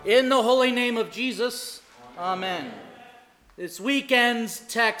In the holy name of Jesus, amen. This weekend's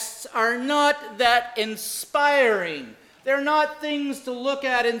texts are not that inspiring. They're not things to look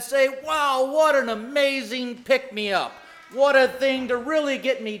at and say, wow, what an amazing pick-me-up. What a thing to really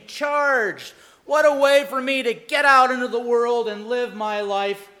get me charged. What a way for me to get out into the world and live my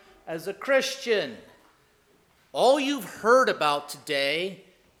life as a Christian. All you've heard about today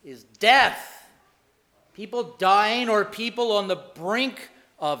is death. People dying or people on the brink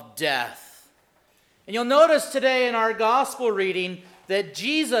of death. And you'll notice today in our gospel reading that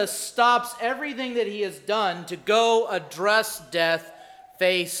Jesus stops everything that he has done to go address death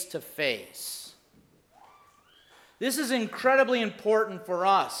face to face. This is incredibly important for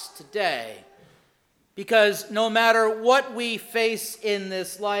us today because no matter what we face in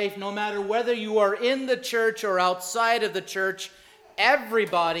this life, no matter whether you are in the church or outside of the church,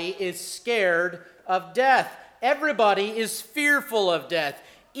 everybody is scared of death. Everybody is fearful of death.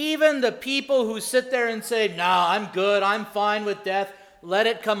 Even the people who sit there and say, "No, I'm good, I'm fine with death, let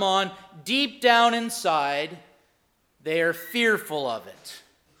it come on," deep down inside, they are fearful of it.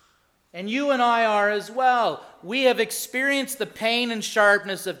 And you and I are as well. We have experienced the pain and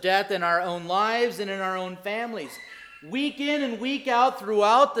sharpness of death in our own lives and in our own families. Week in and week out,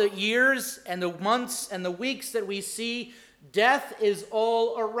 throughout the years and the months and the weeks that we see, death is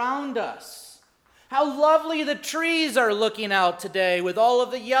all around us. How lovely the trees are looking out today with all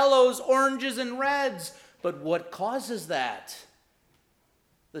of the yellows, oranges, and reds. But what causes that?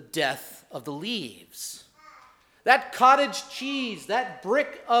 The death of the leaves. That cottage cheese, that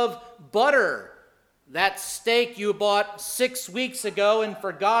brick of butter, that steak you bought 6 weeks ago and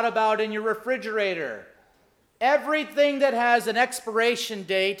forgot about in your refrigerator. Everything that has an expiration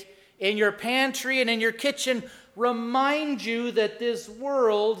date in your pantry and in your kitchen reminds you that this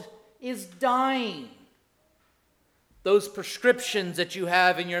world is dying. Those prescriptions that you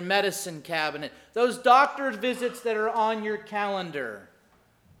have in your medicine cabinet, those doctor's visits that are on your calendar,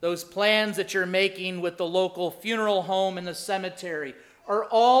 those plans that you're making with the local funeral home and the cemetery are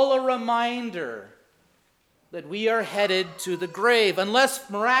all a reminder that we are headed to the grave, unless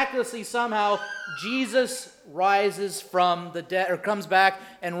miraculously somehow Jesus rises from the dead, or comes back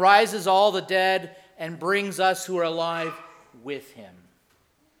and rises all the dead and brings us who are alive with him.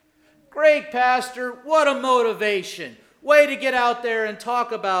 Great, Pastor. What a motivation. Way to get out there and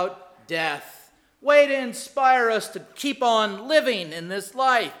talk about death. Way to inspire us to keep on living in this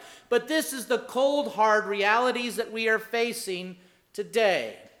life. But this is the cold, hard realities that we are facing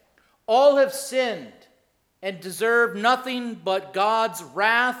today. All have sinned and deserve nothing but God's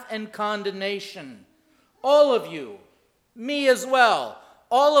wrath and condemnation. All of you, me as well.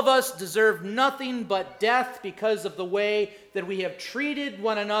 All of us deserve nothing but death because of the way that we have treated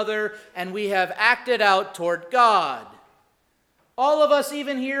one another and we have acted out toward God. All of us,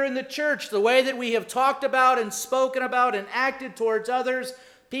 even here in the church, the way that we have talked about and spoken about and acted towards others,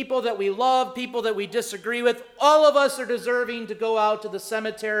 people that we love, people that we disagree with, all of us are deserving to go out to the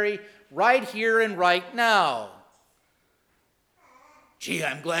cemetery right here and right now. Gee,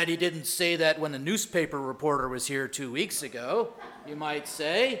 I'm glad he didn't say that when the newspaper reporter was here 2 weeks ago, you might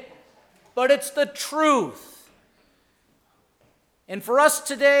say. But it's the truth. And for us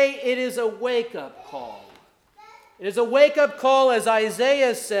today, it is a wake-up call. It is a wake-up call, as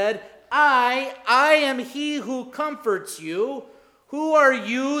Isaiah said, I am he who comforts you. Who are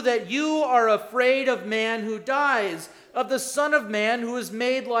you that you are afraid of man who dies, of the Son of Man who is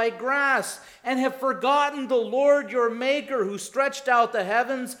made like grass, and have forgotten the Lord your Maker who stretched out the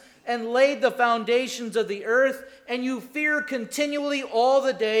heavens and laid the foundations of the earth, and you fear continually all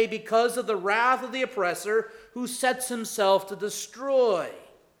the day because of the wrath of the oppressor who sets himself to destroy.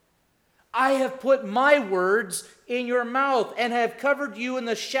 I have put my words in your mouth and have covered you in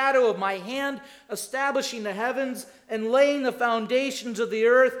the shadow of my hand, establishing the heavens and laying the foundations of the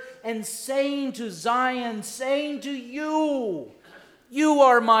earth, and saying to Zion, saying to you, you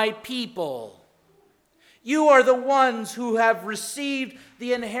are my people. You are the ones who have received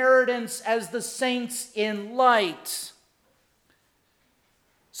the inheritance as the saints in light.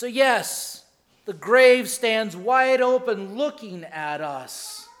 So yes, the grave stands wide open looking at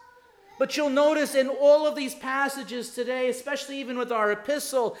us. But you'll notice in all of these passages today, especially even with our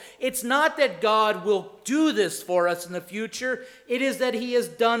epistle, it's not that God will do this for us in the future. It is that he has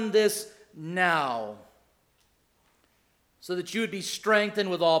done this now, so that you would be strengthened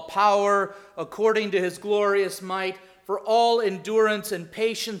with all power according to his glorious might, for all endurance and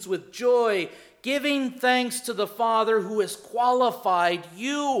patience with joy, giving thanks to the Father who has qualified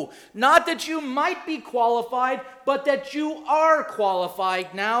you. Not that you might be qualified, but that you are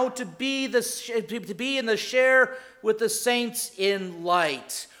qualified now to be in the share with the saints in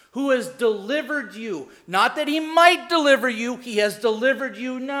light. who has delivered you, not that he might deliver you, he has delivered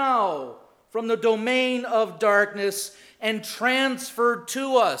you now from the domain of darkness and transferred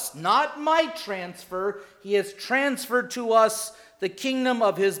to us, not might transfer, he has transferred to us the kingdom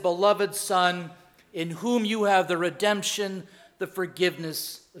of his beloved Son, in whom you have the redemption, the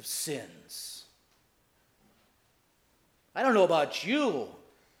forgiveness of sins. I don't know about you,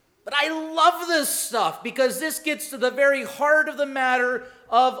 but I love this stuff because this gets to the very heart of the matter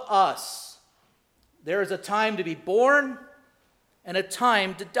of us. There is a time to be born and a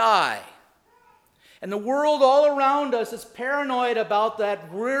time to die. And the world all around us is paranoid about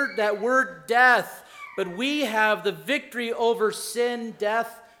that word death. But we have the victory over sin,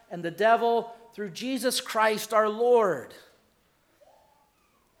 death, and the devil through Jesus Christ our Lord.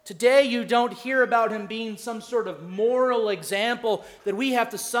 Today you don't hear about him being some sort of moral example that we have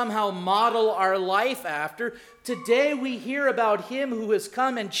to somehow model our life after. Today we hear about him who has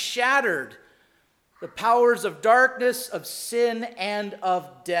come and shattered the powers of darkness, of sin, and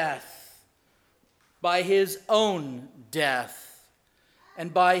of death by his own death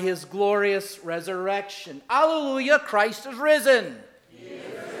and by his glorious resurrection. Alleluia, Christ is risen. He is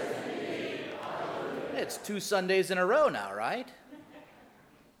risen indeed. Alleluia. It's 2 Sundays in a row now, right?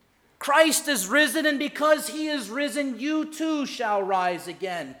 Christ is risen, and because he is risen, you too shall rise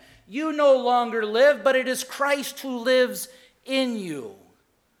again. You no longer live, but it is Christ who lives in you.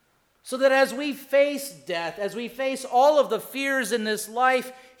 So that as we face death, as we face all of the fears in this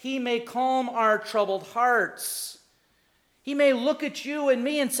life, he may calm our troubled hearts. He may look at you and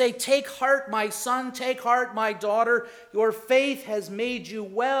me and say, "Take heart, my son, take heart, my daughter. Your faith has made you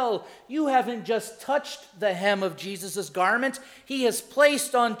well. You haven't just touched the hem of Jesus' garment. He has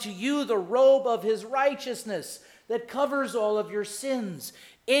placed onto you the robe of his righteousness that covers all of your sins.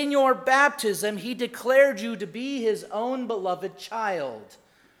 In your baptism, he declared you to be his own beloved child,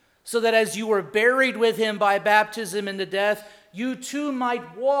 so that as you were buried with him by baptism into death, you too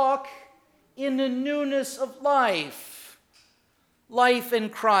might walk in the newness of life. Life in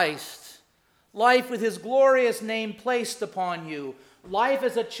Christ, life with his glorious name placed upon you, life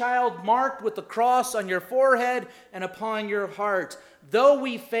as a child marked with the cross on your forehead and upon your heart. Though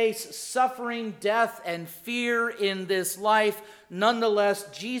we face suffering, death, and fear in this life, nonetheless,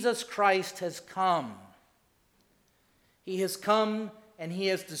 Jesus Christ has come. He has come and he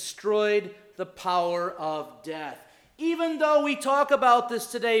has destroyed the power of death. Even though we talk about this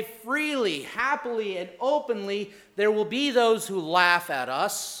today freely, happily, and openly, there will be those who laugh at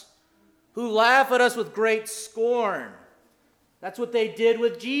us with great scorn. That's what they did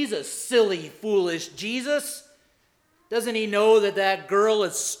with Jesus. Silly, foolish Jesus. Doesn't he know that that girl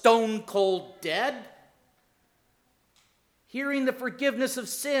is stone cold dead? Hearing the forgiveness of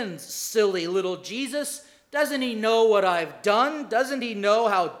sins, silly little Jesus. Doesn't he know what I've done? Doesn't he know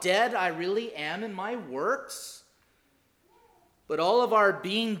how dead I really am in my works? But all of our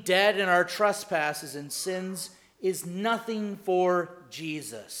being dead in our trespasses and sins is nothing for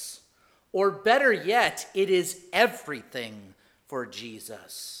Jesus. Or better yet, it is everything for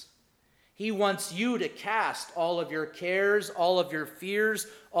Jesus. He wants you to cast all of your cares, all of your fears,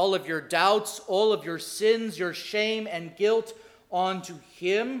 all of your doubts, all of your sins, your shame and guilt onto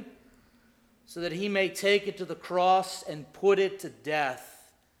him, so that he may take it to the cross and put it to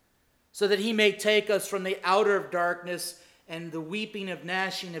death, so that he may take us from the outer of darkness and the weeping of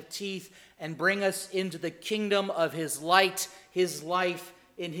gnashing of teeth and bring us into the kingdom of his light, his life,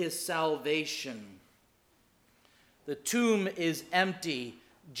 in his salvation. The tomb is empty.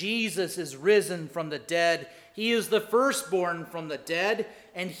 Jesus is risen from the dead. He is the firstborn from the dead,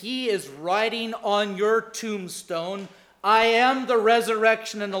 and he is writing on your tombstone, "I am the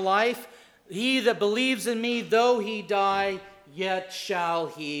resurrection and the life. He that believes in me, though he die, yet shall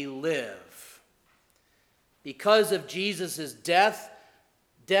he live." Because of Jesus' death,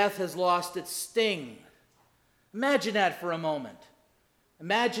 death has lost its sting. Imagine that for a moment.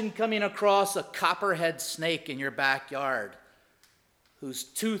 Imagine coming across a copperhead snake in your backyard, who's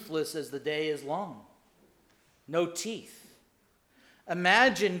toothless as the day is long. No teeth.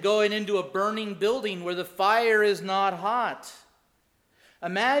 Imagine going into a burning building where the fire is not hot.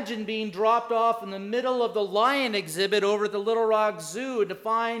 Imagine being dropped off in the middle of the lion exhibit over at the Little Rock Zoo to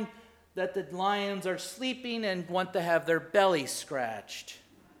find that the lions are sleeping and want to have their belly scratched.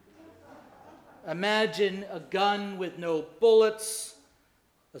 Imagine a gun with no bullets,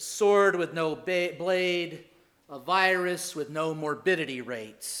 a sword with no blade, a virus with no morbidity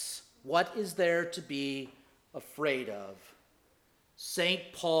rates. What is there to be afraid of?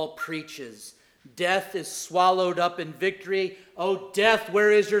 St. Paul preaches, death is swallowed up in victory. Oh, death,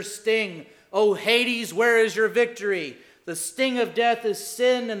 where is your sting? Oh, Hades, where is your victory? The sting of death is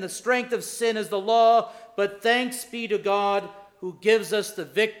sin, and the strength of sin is the law. But thanks be to God who gives us the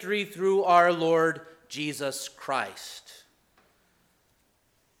victory through our Lord Jesus Christ.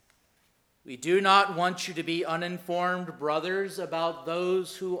 We do not want you to be uninformed, brothers, about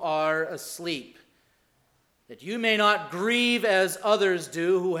those who are asleep, that you may not grieve as others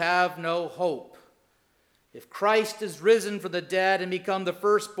do who have no hope. If Christ is risen from the dead and become the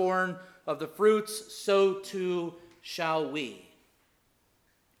firstborn of the fruits, so too shall we.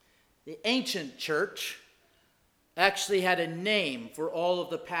 The ancient church actually had a name for all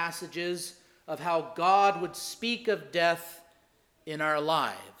of the passages of how God would speak of death in our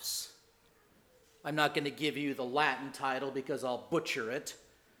lives. I'm not going to give you the Latin title because I'll butcher it,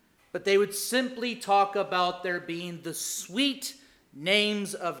 but they would simply talk about there being the sweet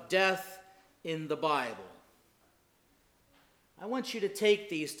names of death in the Bible. I want you to take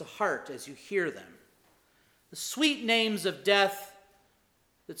these to heart as you hear them. The sweet names of death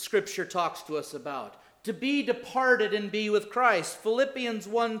that Scripture talks to us about. To be departed and be with Christ. Philippians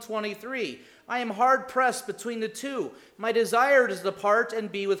 1:23. I am hard pressed between the two. My desire is to depart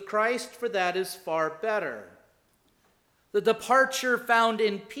and be with Christ, for that is far better. The departure found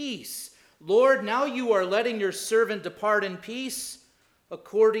in peace. Lord, now you are letting your servant depart in peace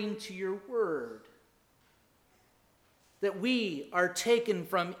according to your word. That we are taken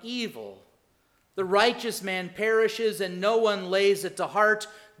from evil. The righteous man perishes and no one lays it to heart.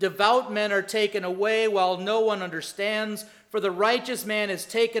 Devout men are taken away while no one understands. For the righteous man is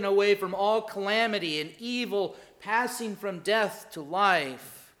taken away from all calamity and evil, passing from death to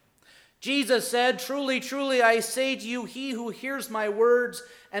life. Jesus said, truly, truly, I say to you, he who hears my words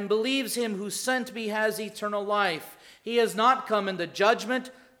and believes him who sent me has eternal life. He has not come into judgment,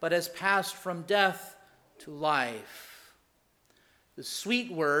 but has passed from death to life. The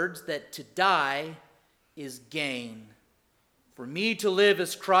sweet words that to die is gain. For me to live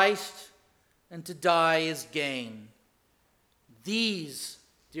is Christ, and to die is gain. These,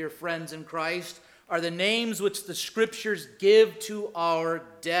 dear friends in Christ, are the names which the Scriptures give to our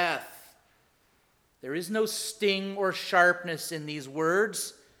death. There is no sting or sharpness in these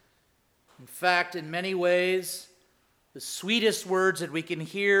words. In fact, in many ways, the sweetest words that we can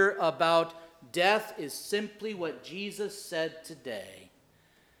hear about death is simply what Jesus said today.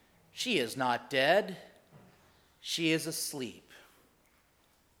 She is not dead. She is asleep.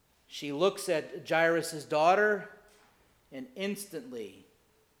 She looks at Jairus' daughter, and instantly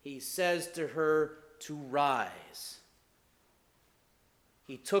he says to her to rise.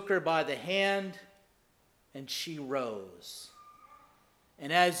 He took her by the hand, and she rose.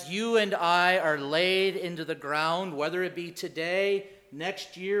 And as you and I are laid into the ground, whether it be today,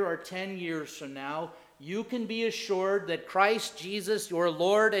 next year, or 10 years from now, you can be assured that Christ Jesus, your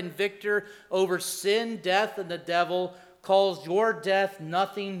Lord and victor over sin, death, and the devil, calls your death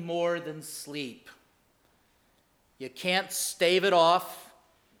nothing more than sleep. You can't stave it off.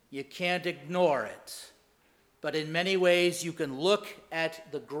 You can't ignore it. But in many ways, you can look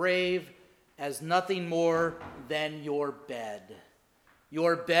at the grave as nothing more than your bed.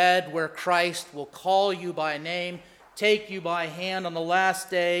 Your bed where Christ will call you by name, take you by hand on the last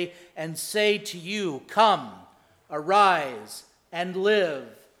day, and say to you, come, arise, and live.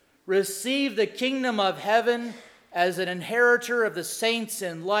 Receive the kingdom of heaven as an inheritor of the saints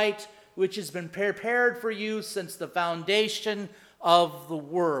in light, which has been prepared for you since the foundation of the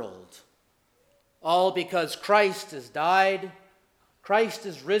world. All because Christ has died, Christ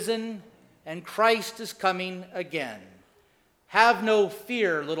is risen, and Christ is coming again. Have no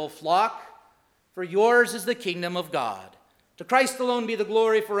fear, little flock, for yours is the kingdom of God. To Christ alone be the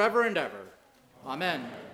glory forever and ever. Amen.